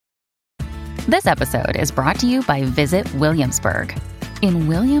This episode is brought to you by Visit Williamsburg. In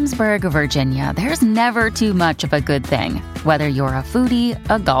Williamsburg, Virginia, there's never too much of a good thing. Whether you're a foodie,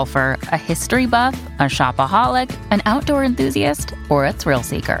 a golfer, a history buff, a shopaholic, an outdoor enthusiast, or a thrill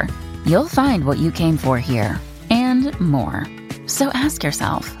seeker, you'll find what you came for here and more. So ask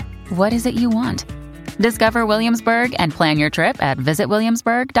yourself, what is it you want? Discover Williamsburg and plan your trip at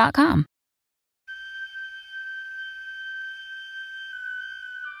visitwilliamsburg.com.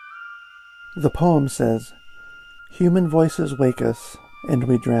 The poem says, "Human voices wake us, and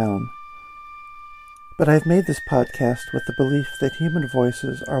we drown." But I've made this podcast with the belief that human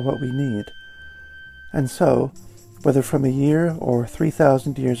voices are what we need. And so, whether from a year or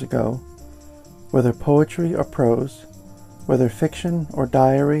 3,000 years ago, whether poetry or prose, whether fiction or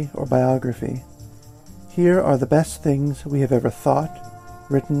diary or biography, here are the best things we have ever thought,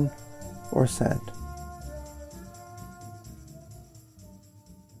 written, or said.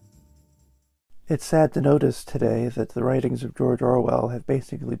 It's sad to notice today that the writings of George Orwell have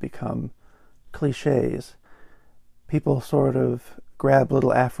basically become cliches. People sort of grab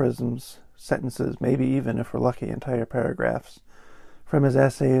little aphorisms, sentences, maybe even, if we're lucky, entire paragraphs from his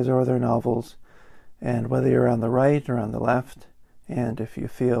essays or their novels, and whether you're on the right or on the left, and if you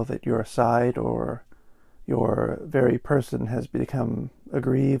feel that your side or your very person has become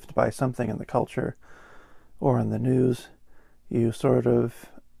aggrieved by something in the culture or in the news, you sort of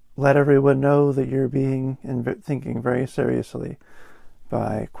let everyone know that you're being and thinking very seriously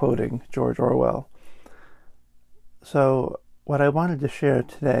by quoting George Orwell. So what I wanted to share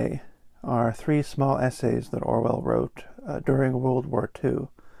today are 3 small essays that Orwell wrote during World War II.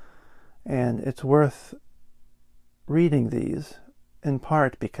 And it's worth reading these, in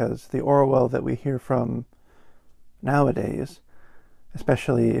part because the Orwell that we hear from nowadays,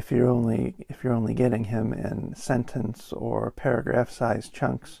 especially if you're only getting him in sentence or paragraph-sized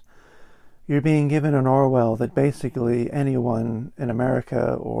chunks, you're being given an Orwell that basically anyone in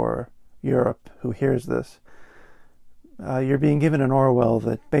America or Europe who hears this, you're being given an Orwell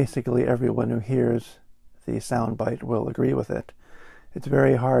that basically everyone who hears the soundbite will agree with it. It's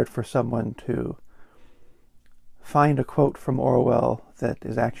very hard for someone to find a quote from Orwell that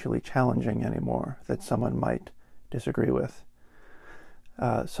is actually challenging anymore, that someone might disagree with.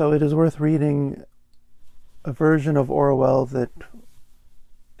 So it is worth reading a version of Orwell that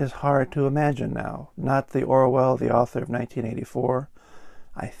is hard to imagine now. Not the Orwell, the author of 1984.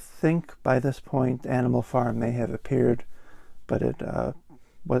 I think by this point Animal Farm may have appeared, but it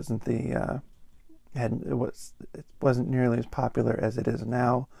wasn't it wasn't nearly as popular as it is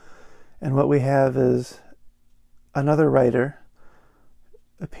now. And what we have is another writer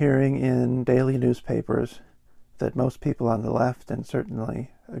appearing in daily newspapers that most people on the left, and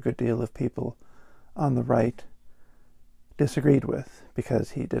certainly a good deal of people on the right, disagreed with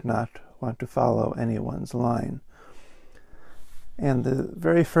because he did not want to follow anyone's line. And the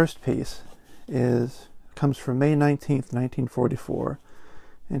very first piece comes from May 19th, 1944,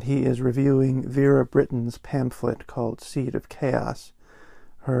 and he is reviewing Vera Britton's pamphlet called Seed of Chaos,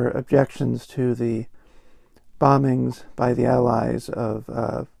 her objections to the bombings by the Allies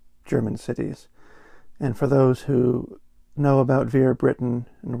of German cities. And for those who know about Vera Britton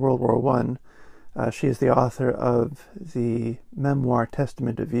in World War I, she is the author of the memoir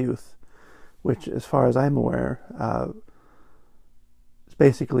Testament of Youth, which, as far as I'm aware, is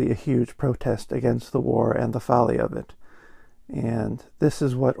basically a huge protest against the war and the folly of it. And this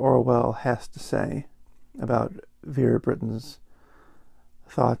is what Orwell has to say about Vera Britton's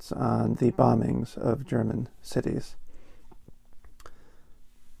thoughts on the bombings of German cities.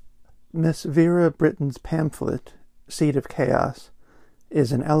 Miss Vera Britton's pamphlet, Seed of Chaos,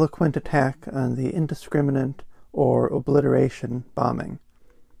 is an eloquent attack on the indiscriminate or obliteration bombing.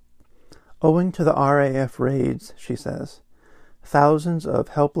 Owing to the RAF raids, she says, thousands of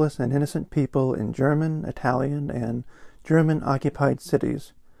helpless and innocent people in German, Italian, and German-occupied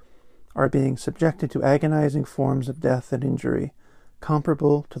cities are being subjected to agonizing forms of death and injury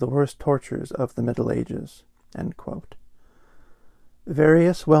comparable to the worst tortures of the Middle Ages. End quote.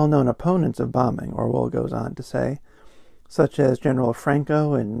 Various well-known opponents of bombing, Orwell goes on to say, such as General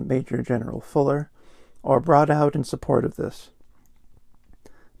Franco and Major General Fuller, are brought out in support of this.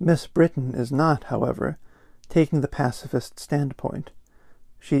 Miss Britton is not, however, taking the pacifist standpoint.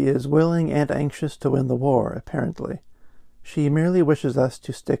 She is willing and anxious to win the war, apparently. She merely wishes us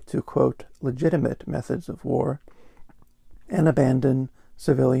to stick to, quote, legitimate methods of war and abandon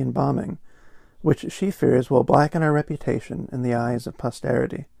civilian bombing, which she fears will blacken our reputation in the eyes of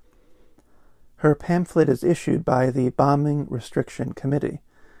posterity. Her pamphlet is issued by the Bombing Restriction Committee,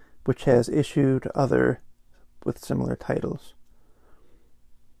 which has issued other with similar titles.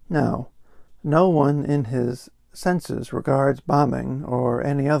 Now, No one in his senses regards bombing or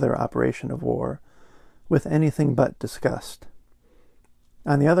any other operation of war with anything but disgust.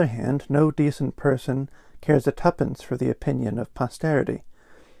 On the other hand, no decent person cares a tuppence for the opinion of posterity,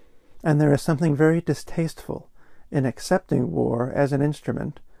 and there is something very distasteful in accepting war as an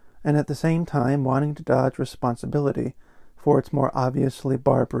instrument and at the same time wanting to dodge responsibility for its more obviously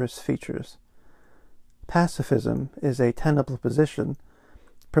barbarous features. Pacifism is a tenable position,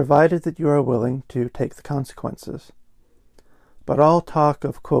 provided that you are willing to take the consequences. But all talk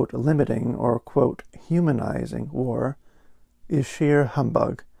of, quote, limiting or, quote, humanizing war is sheer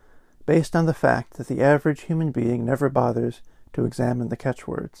humbug, based on the fact that the average human being never bothers to examine the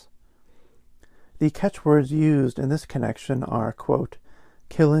catchwords. The catchwords used in this connection are, quote,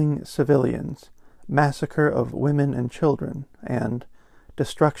 killing civilians, massacre of women and children, and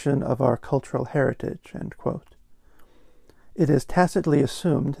destruction of our cultural heritage, end quote. It is tacitly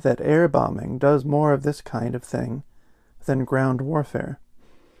assumed that air bombing does more of this kind of thing than ground warfare.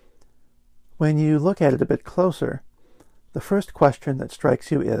 When you look at it a bit closer, the first question that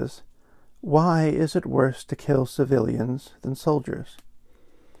strikes you is, why is it worse to kill civilians than soldiers?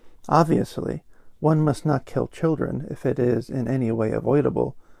 Obviously, one must not kill children if it is in any way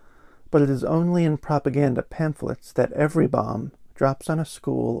avoidable, but it is only in propaganda pamphlets that every bomb drops on a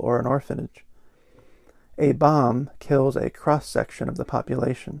school or an orphanage. A bomb kills a cross-section of the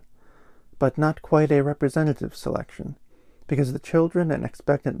population, but not quite a representative selection, because the children and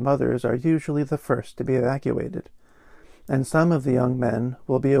expectant mothers are usually the first to be evacuated, and some of the young men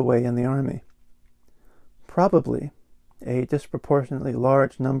will be away in the army. Probably, a disproportionately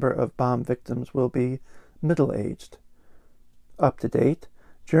large number of bomb victims will be middle-aged. Up to date,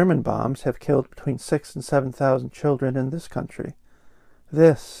 German bombs have killed between 6,000 and 7,000 children in this country.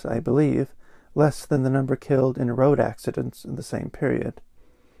 This, I believe, less than the number killed in road accidents in the same period.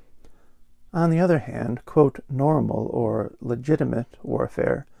 On the other hand, quote, normal or legitimate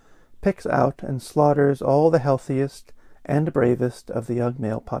warfare picks out and slaughters all the healthiest and bravest of the young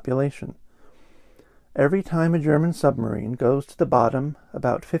male population. Every time a German submarine goes to the bottom,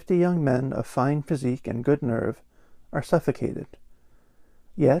 about 50 young men of fine physique and good nerve are suffocated.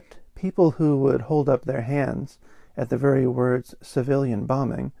 Yet, people who would hold up their hands at the very words civilian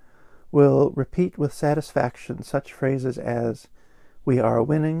bombing will repeat with satisfaction such phrases as, "We are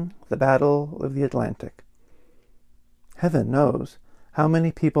winning the Battle of the Atlantic." Heaven knows how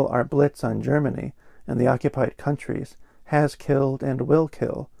many people our blitz on Germany and the occupied countries has killed and will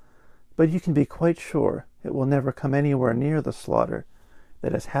kill, but you can be quite sure it will never come anywhere near the slaughter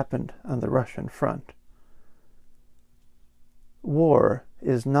that has happened on the Russian front. War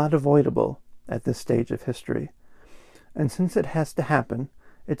is not avoidable at this stage of history, and since it has to happen,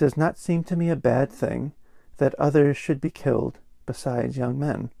 it does not seem to me a bad thing that others should be killed besides young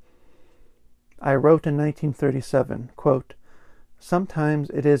men. I wrote in 1937, quote, "Sometimes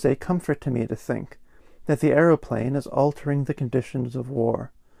it is a comfort to me to think that the aeroplane is altering the conditions of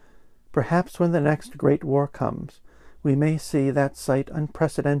war. Perhaps when the next great war comes, we may see that sight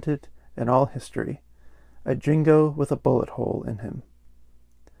unprecedented in all history, a jingo with a bullet hole in him."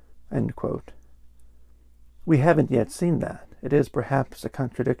 End quote. We haven't yet seen that. It is perhaps a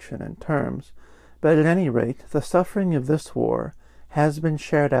contradiction in terms, but at any rate, the suffering of this war has been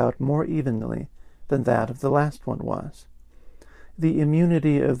shared out more evenly than that of the last one was. The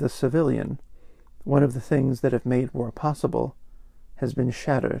immunity of the civilian, one of the things that have made war possible, has been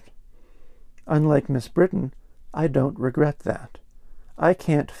shattered. Unlike Miss Britain, I don't regret that. I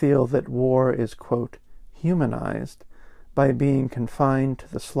can't feel that war is, quote, humanized by being confined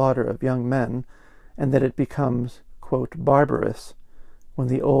to the slaughter of young men, and that it becomes, quote, barbarous when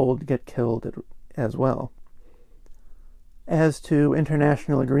the old get killed as well. As to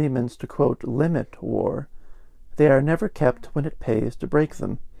international agreements to, quote, limit war, they are never kept when it pays to break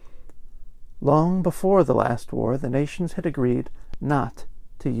them. Long before the last war, the nations had agreed not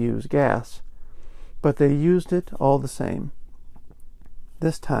to use gas, but they used it all the same.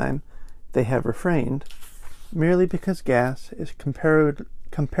 This time, they have refrained, merely because gas is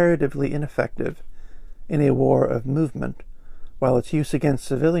comparatively ineffective in a war of movement, while its use against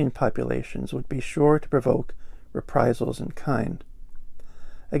civilian populations would be sure to provoke reprisals in kind.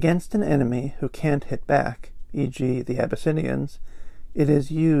 Against an enemy who can't hit back, e.g. the Abyssinians, it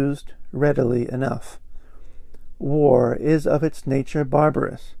is used readily enough. War is of its nature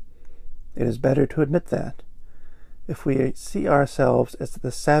barbarous. It is better to admit that. If we see ourselves as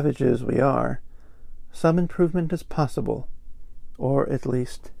the savages we are, some improvement is possible, or at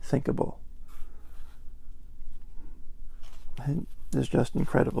least thinkable. It is just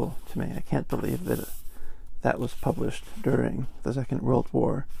incredible to me. I can't believe that that was published during the Second World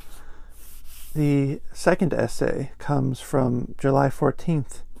War. The second essay comes from July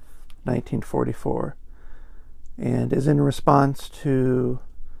 14th, 1944, and is in response to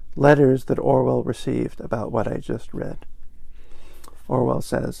letters that Orwell received about what I just read. Orwell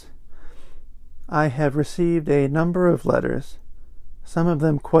says, "I have received a number of letters, some of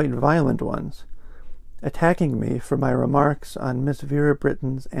them quite violent ones, attacking me for my remarks on Miss Vera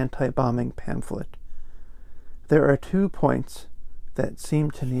Britton's anti-bombing pamphlet. There are 2 points that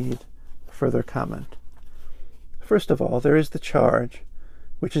seem to need further comment. First of all, there is the charge,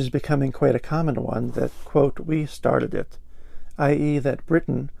 which is becoming quite a common one, that, quote, we started it, i.e. that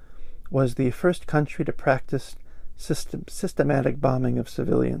Britain was the first country to practice systematic bombing of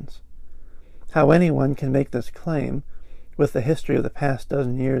civilians. How anyone can make this claim, with the history of the past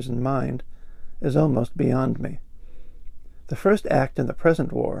dozen years in mind, is almost beyond me. The first act in the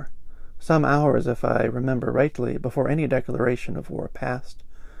present war, some hours, if I remember rightly, before any declaration of war passed,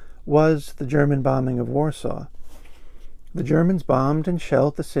 was the German bombing of Warsaw. The Germans bombed and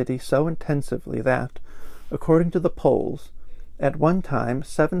shelled the city so intensively that, according to the polls, at one time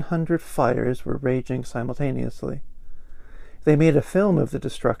 700 fires were raging simultaneously. They made a film of the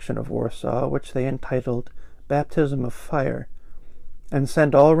destruction of Warsaw, which they entitled Baptism of Fire, and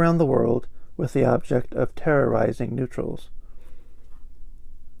sent all around the world with the object of terrorizing neutrals.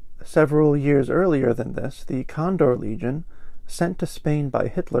 Several years earlier than this, the Condor Legion, sent to Spain by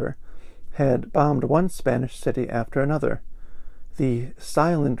Hitler, had bombed one Spanish city after another. The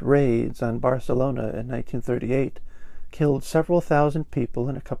silent raids on Barcelona in 1938 killed several thousand people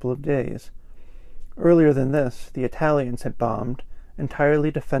in a couple of days. Earlier than this, the Italians had bombed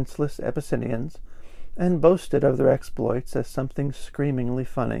entirely defenseless Abyssinians and boasted of their exploits as something screamingly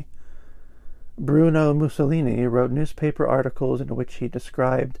funny. Bruno Mussolini wrote newspaper articles in which he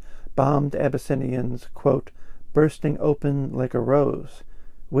described bombed Abyssinians, quote, bursting open like a rose,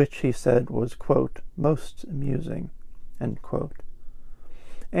 which he said was, quote, most amusing, end quote.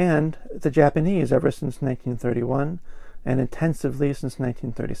 And the Japanese, ever since 1931, and intensively since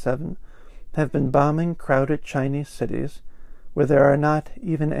 1937, have been bombing crowded Chinese cities where there are not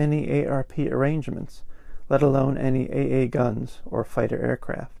even any ARP arrangements, let alone any AA guns or fighter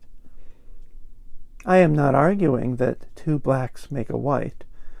aircraft. I am not arguing that 2 blacks make a white,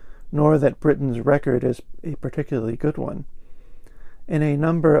 nor that Britain's record is a particularly good one. In a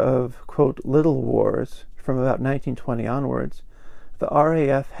number of, quote, little wars from about 1920 onwards, the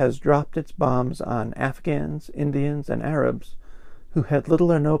RAF has dropped its bombs on Afghans, Indians, and Arabs who had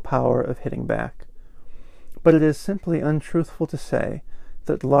little or no power of hitting back. But it is simply untruthful to say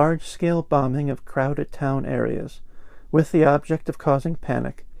that large-scale bombing of crowded town areas, with the object of causing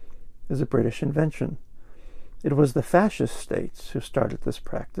panic, is a British invention. It was the fascist states who started this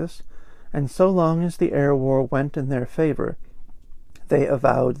practice, and so long as the air war went in their favor, they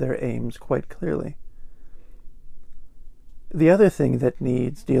avowed their aims quite clearly. The other thing that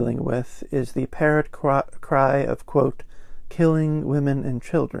needs dealing with is the parrot cry of, quote, killing women and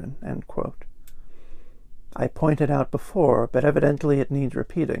children, end quote. I pointed out before, but evidently it needs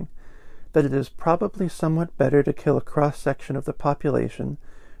repeating, that it is probably somewhat better to kill a cross-section of the population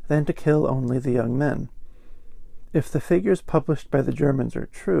than to kill only the young men. If the figures published by the Germans are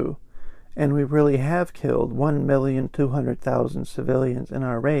true, and we really have killed 1,200,000 civilians in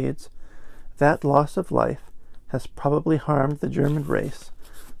our raids, that loss of life has probably harmed the German race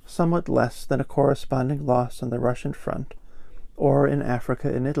somewhat less than a corresponding loss on the Russian front, or in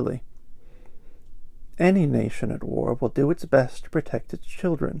Africa and Italy. Any nation at war will do its best to protect its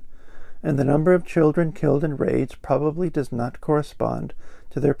children, and the number of children killed in raids probably does not correspond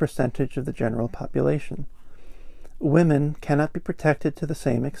to their percentage of the general population. Women cannot be protected to the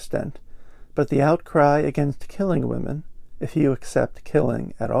same extent, but the outcry against killing women, if you accept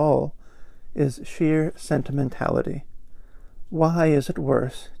killing at all, is sheer sentimentality. Why is it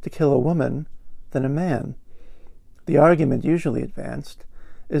worse to kill a woman than a man? The argument usually advanced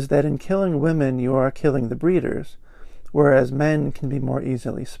is that in killing women you are killing the breeders, whereas men can be more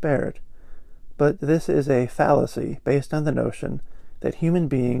easily spared. But this is a fallacy based on the notion that human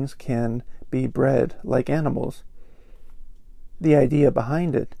beings can be bred like animals. The idea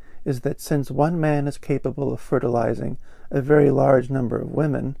behind it is that since one man is capable of fertilizing a very large number of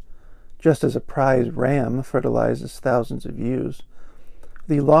women, just as a prize ram fertilizes thousands of ewes,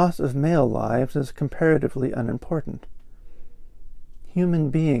 the loss of male lives is comparatively unimportant. Human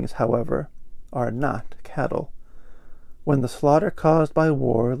beings, however, are not cattle. When the slaughter caused by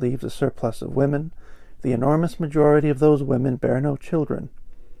war leaves a surplus of women, the enormous majority of those women bear no children.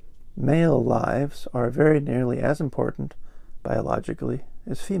 Male lives are very nearly as important, biologically,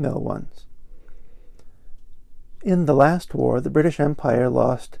 as female ones. In the last war, the British Empire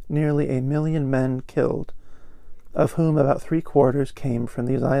lost nearly 1 million men killed, of whom about 3/4 came from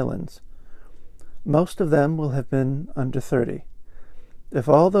these islands. Most of them will have been under 30. If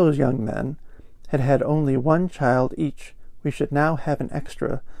all those young men had had only one child each, we should now have an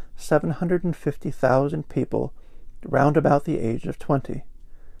extra 750,000 people round about the age of 20.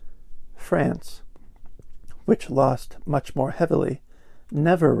 France, which lost much more heavily,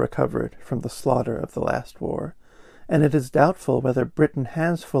 never recovered from the slaughter of the last war, and it is doubtful whether Britain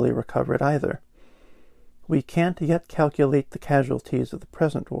has fully recovered either. We can't yet calculate the casualties of the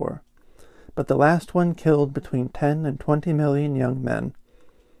present war, but the last one killed between 10 and 20 million young men.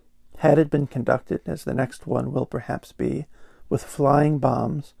 Had it been conducted, as the next one will perhaps be, with flying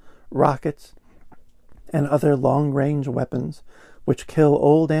bombs, rockets, and other long-range weapons which kill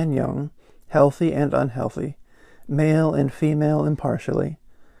old and young, healthy and unhealthy, male and female impartially,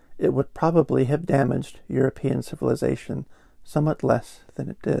 it would probably have damaged European civilization somewhat less than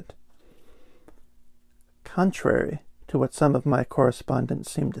it did. Contrary to what some of my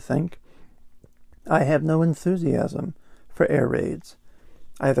correspondents seem to think, I have no enthusiasm for air raids,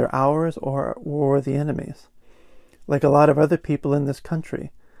 either ours or the enemy's. Like a lot of other people in this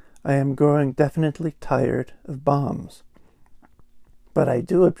country, I am growing definitely tired of bombs. But I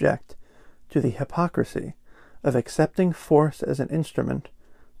do object to the hypocrisy of accepting force as an instrument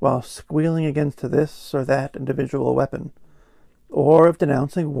while squealing against this or that individual weapon, or of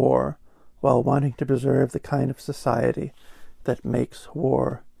denouncing war while wanting to preserve the kind of society that makes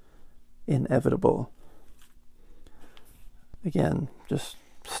war inevitable. Again, just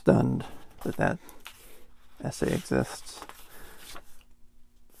stunned that that essay exists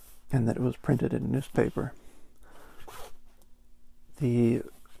and that it was printed in a newspaper. The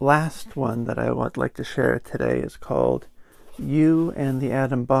last one that I would like to share today is called You and the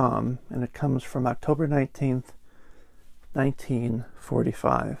Atom Bomb, and it comes from October 19th,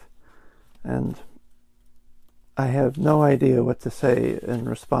 1945. And I have no idea what to say in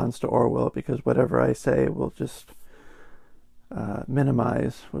response to Orwell, because whatever I say will just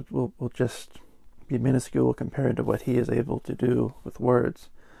minimize, will just be minuscule compared to what he is able to do with words.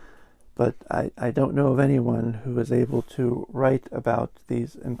 But I don't know of anyone who is able to write about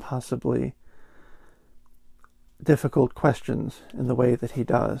these impossibly difficult questions in the way that he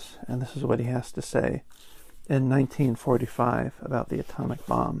does. And this is what he has to say in 1945 about the atomic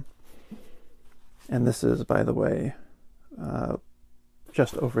bomb. And this is, by the way,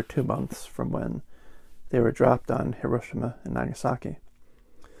 just over 2 months from when they were dropped on Hiroshima and Nagasaki.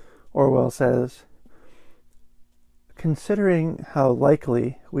 Orwell says, "Considering how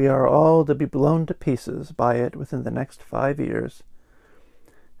likely we are all to be blown to pieces by it within the next 5 years,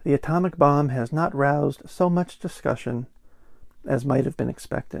 the atomic bomb has not roused so much discussion as might have been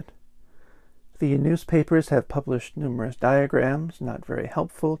expected. The newspapers have published numerous diagrams, not very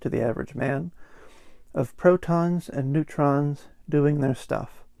helpful to the average man, of protons and neutrons doing their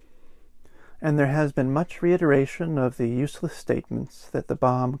stuff. And there has been much reiteration of the useless statements that the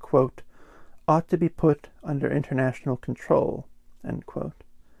bomb, quote, ought to be put under international control, end quote.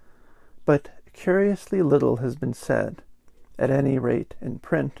 But curiously little has been said, at any rate in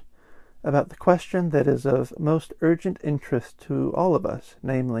print, about the question that is of most urgent interest to all of us,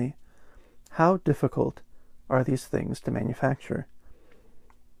 namely, how difficult are these things to manufacture?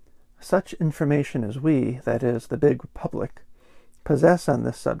 Such information as we, that is, the big public, possess on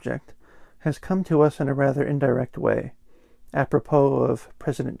this subject has come to us in a rather indirect way, apropos of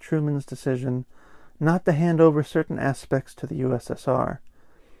President Truman's decision not to hand over certain aspects to the USSR.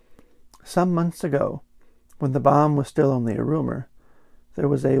 Some months ago, when the bomb was still only a rumor, there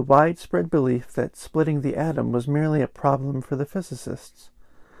was a widespread belief that splitting the atom was merely a problem for the physicists,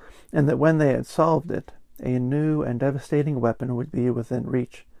 and that when they had solved it, a new and devastating weapon would be within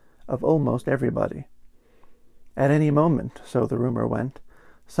reach of almost everybody. At any moment, so the rumor went,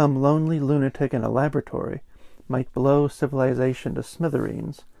 some lonely lunatic in a laboratory might blow civilization to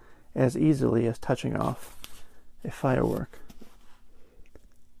smithereens as easily as touching off a firework.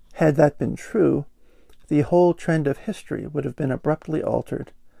 Had that been true, the whole trend of history would have been abruptly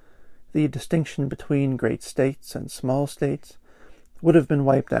altered. The distinction between great states and small states would have been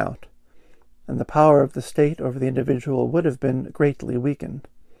wiped out, and the power of the state over the individual would have been greatly weakened.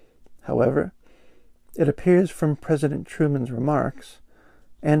 However, it appears from President Truman's remarks,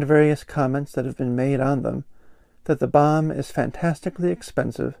 and various comments that have been made on them, that the bomb is fantastically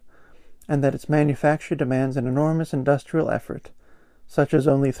expensive, and that its manufacture demands an enormous industrial effort, such as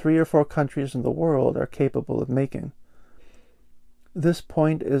only 3 or 4 countries in the world are capable of making. This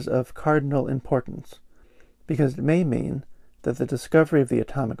point is of cardinal importance, because it may mean that the discovery of the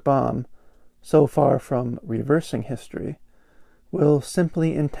atomic bomb so far from reversing history, will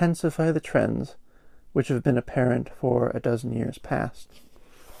simply intensify the trends which have been apparent for a dozen years past.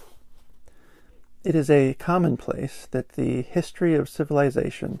 It is a commonplace that the history of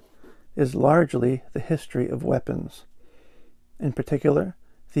civilization is largely the history of weapons. In particular,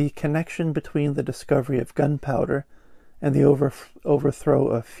 the connection between the discovery of gunpowder and the overthrow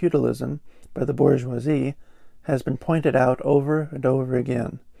of feudalism by the bourgeoisie has been pointed out over and over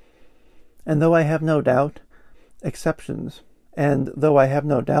again. And though I have no doubt that exceptions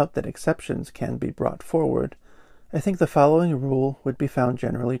can be brought forward, I think the following rule would be found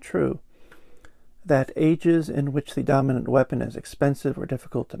generally true: that ages in which the dominant weapon is expensive or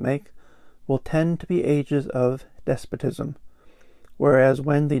difficult to make will tend to be ages of despotism, whereas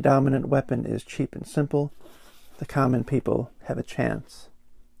when the dominant weapon is cheap and simple, the common people have a chance.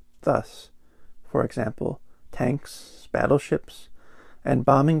 Thus, for example, tanks, battleships, and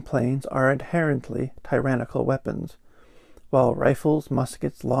bombing planes are inherently tyrannical weapons, while rifles,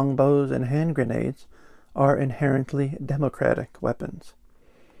 muskets, longbows, and hand grenades are inherently democratic weapons.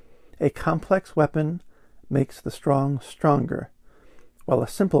 A complex weapon makes the strong stronger, while a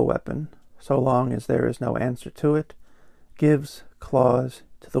simple weapon, so long as there is no answer to it, gives claws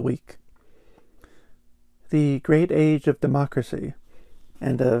to the weak. The great age of democracy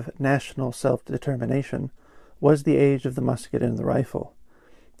and of national self-determination was the age of the musket and the rifle.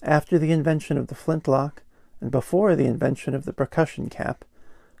 After the invention of the flintlock and before the invention of the percussion cap,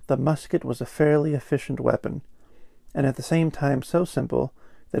 the musket was a fairly efficient weapon, and at the same time so simple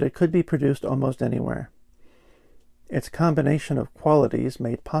that it could be produced almost anywhere. Its combination of qualities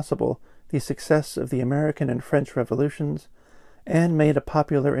made possible the success of the American and French revolutions and made a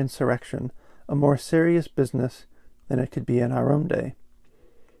popular insurrection a more serious business than it could be in our own day.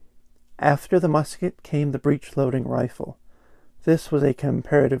 After the musket came the breech-loading rifle. This was a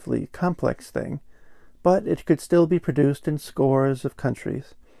comparatively complex thing, but it could still be produced in scores of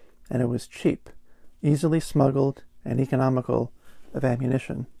countries, and it was cheap, easily smuggled, and economical of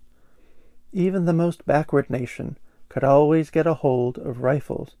ammunition. Even the most backward nation could always get a hold of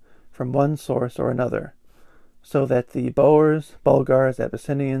rifles from one source or another, so that the Boers, Bulgars,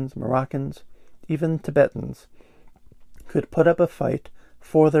 Abyssinians, Moroccans, even Tibetans, could put up a fight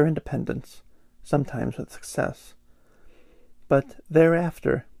for their independence, sometimes with success. But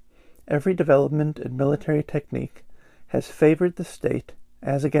thereafter, every development in military technique has favored the state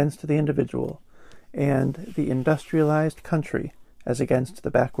as against the individual, and the industrialized country as against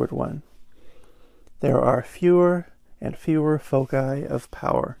the backward one. There are fewer and fewer foci of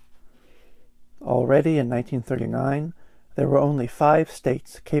power. Already in 1939, there were only 5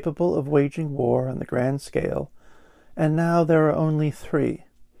 states capable of waging war on the grand scale, and now there are only 3,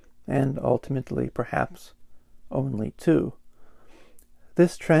 and ultimately, perhaps, only 2.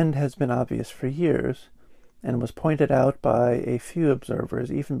 This trend has been obvious for years, and was pointed out by a few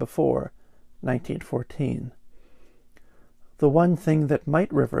observers even before 1914. The one thing that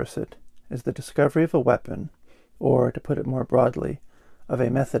might reverse it is the discovery of a weapon, or, to put it more broadly, of a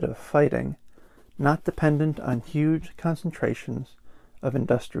method of fighting, not dependent on huge concentrations of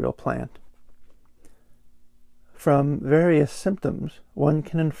industrial plant. From various symptoms, one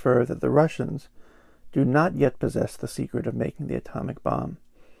can infer that the Russians do not yet possess the secret of making the atomic bomb.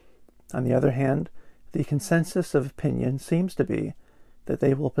 On the other hand, the consensus of opinion seems to be that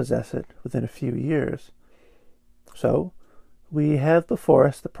they will possess it within a few years. So, we have before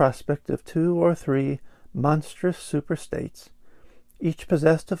us the prospect of 2 or 3 monstrous superstates, each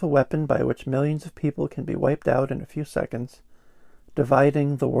possessed of a weapon by which millions of people can be wiped out in a few seconds,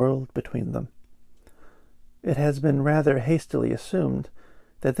 dividing the world between them. It has been rather hastily assumed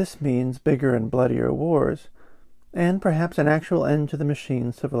that this means bigger and bloodier wars, and perhaps an actual end to the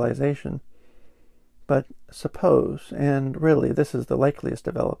machine civilization. But suppose, and really this is the likeliest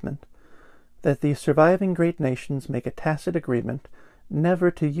development, that the surviving great nations make a tacit agreement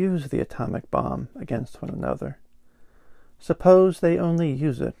never to use the atomic bomb against one another. Suppose they only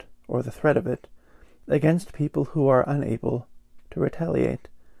use it, or the threat of it, against people who are unable to retaliate.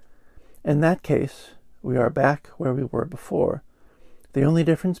 In that case, we are back where we were before, the only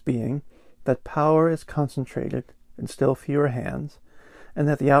difference being that power is concentrated in still fewer hands, and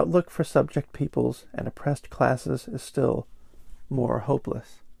that the outlook for subject peoples and oppressed classes is still more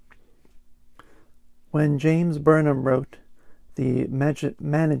hopeless. When James Burnham wrote The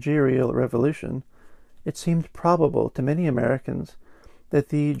Managerial Revolution, it seemed probable to many Americans that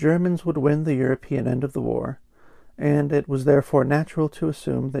the Germans would win the European end of the war, and it was therefore natural to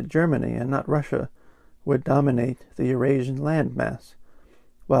assume that Germany, and not Russia, would dominate the Eurasian landmass,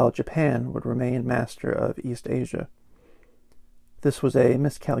 while Japan would remain master of East Asia. This was a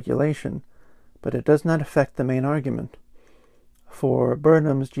miscalculation, but it does not affect the main argument, for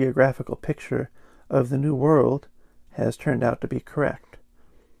Burnham's geographical picture of the New World has turned out to be correct.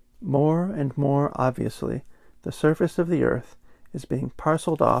 More and more obviously, the surface of the earth is being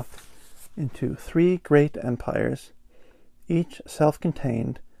parceled off into 3 great empires, each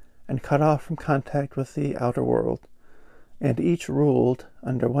self-contained and cut off from contact with the outer world, and each ruled,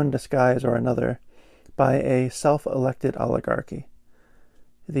 under one disguise or another, by a self-elected oligarchy.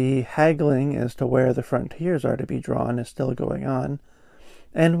 The haggling as to where the frontiers are to be drawn is still going on,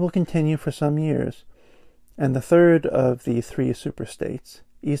 and will continue for some years, and the third of the 3 superstates,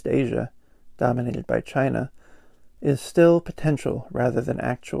 East Asia, dominated by China, is still potential rather than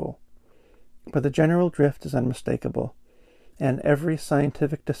actual. But the general drift is unmistakable, and every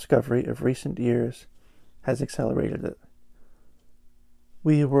scientific discovery of recent years has accelerated it.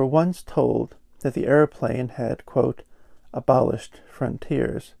 We were once told that the airplane had, quote, abolished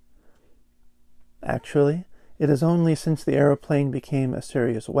frontiers. Actually, it is only since the aeroplane became a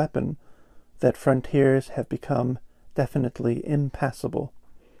serious weapon that frontiers have become definitely impassable.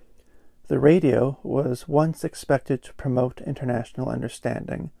 The radio was once expected to promote international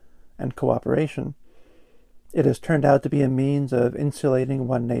understanding and cooperation. It has turned out to be a means of insulating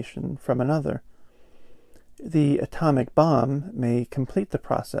one nation from another. The atomic bomb may complete the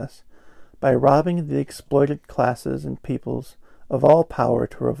process by robbing the exploited classes and peoples of all power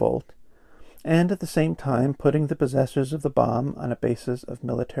to revolt, and at the same time putting the possessors of the bomb on a basis of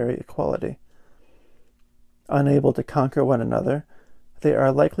military equality. Unable to conquer one another, they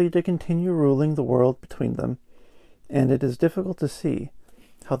are likely to continue ruling the world between them, and it is difficult to see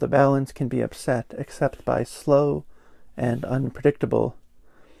how the balance can be upset except by slow and unpredictable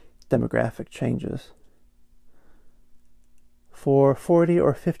demographic changes. For 40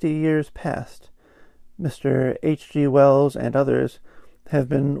 or 50 years past, Mr. H.G. Wells and others have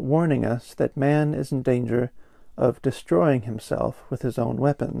been warning us that man is in danger of destroying himself with his own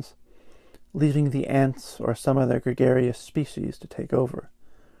weapons, leaving the ants or some other gregarious species to take over.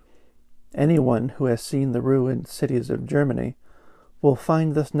 Anyone who has seen the ruined cities of Germany will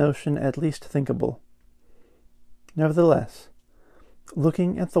find this notion at least thinkable. Nevertheless,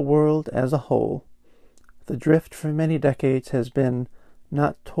 looking at the world as a whole, the drift for many decades has been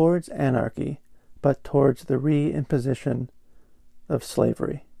not towards anarchy, but towards the reimposition of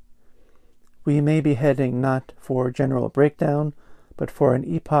slavery. We may be heading not for general breakdown, but for an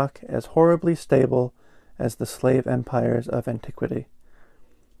epoch as horribly stable as the slave empires of antiquity.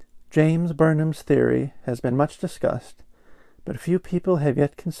 James Burnham's theory has been much discussed, but few people have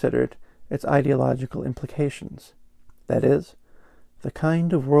yet considered its ideological implications. That is, the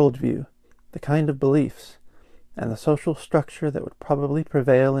kind of worldview, the kind of beliefs, and the social structure that would probably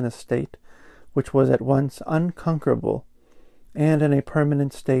prevail in a state which was at once unconquerable and in a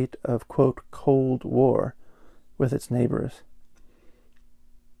permanent state of, quote, Cold War with its neighbors.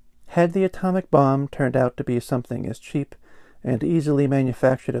 Had the atomic bomb turned out to be something as cheap and easily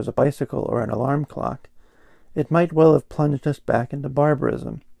manufactured as a bicycle or an alarm clock, it might well have plunged us back into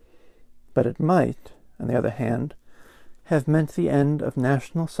barbarism. But it might, on the other hand, have meant the end of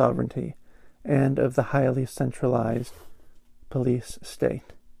national sovereignty and of the highly centralized police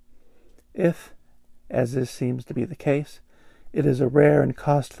state. If, as this seems to be the case, it is a rare and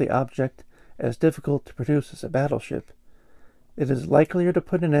costly object as difficult to produce as a battleship, it is likelier to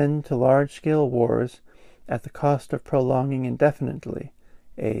put an end to large-scale wars at the cost of prolonging indefinitely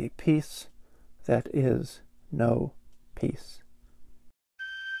a peace that is no peace.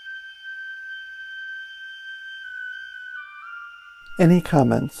 Any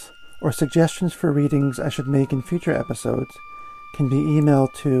comments or suggestions for readings I should make in future episodes can be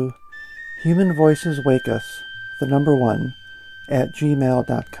emailed to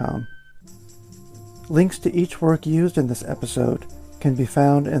humanvoiceswakeus1@gmail.com. Links to each work used in this episode can be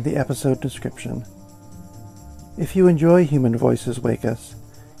found in the episode description. If you enjoy Human Voices Wake Us,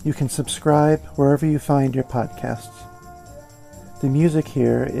 you can subscribe wherever you find your podcasts. The music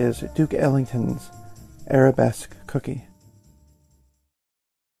here is Duke Ellington's Arabesque Cookie.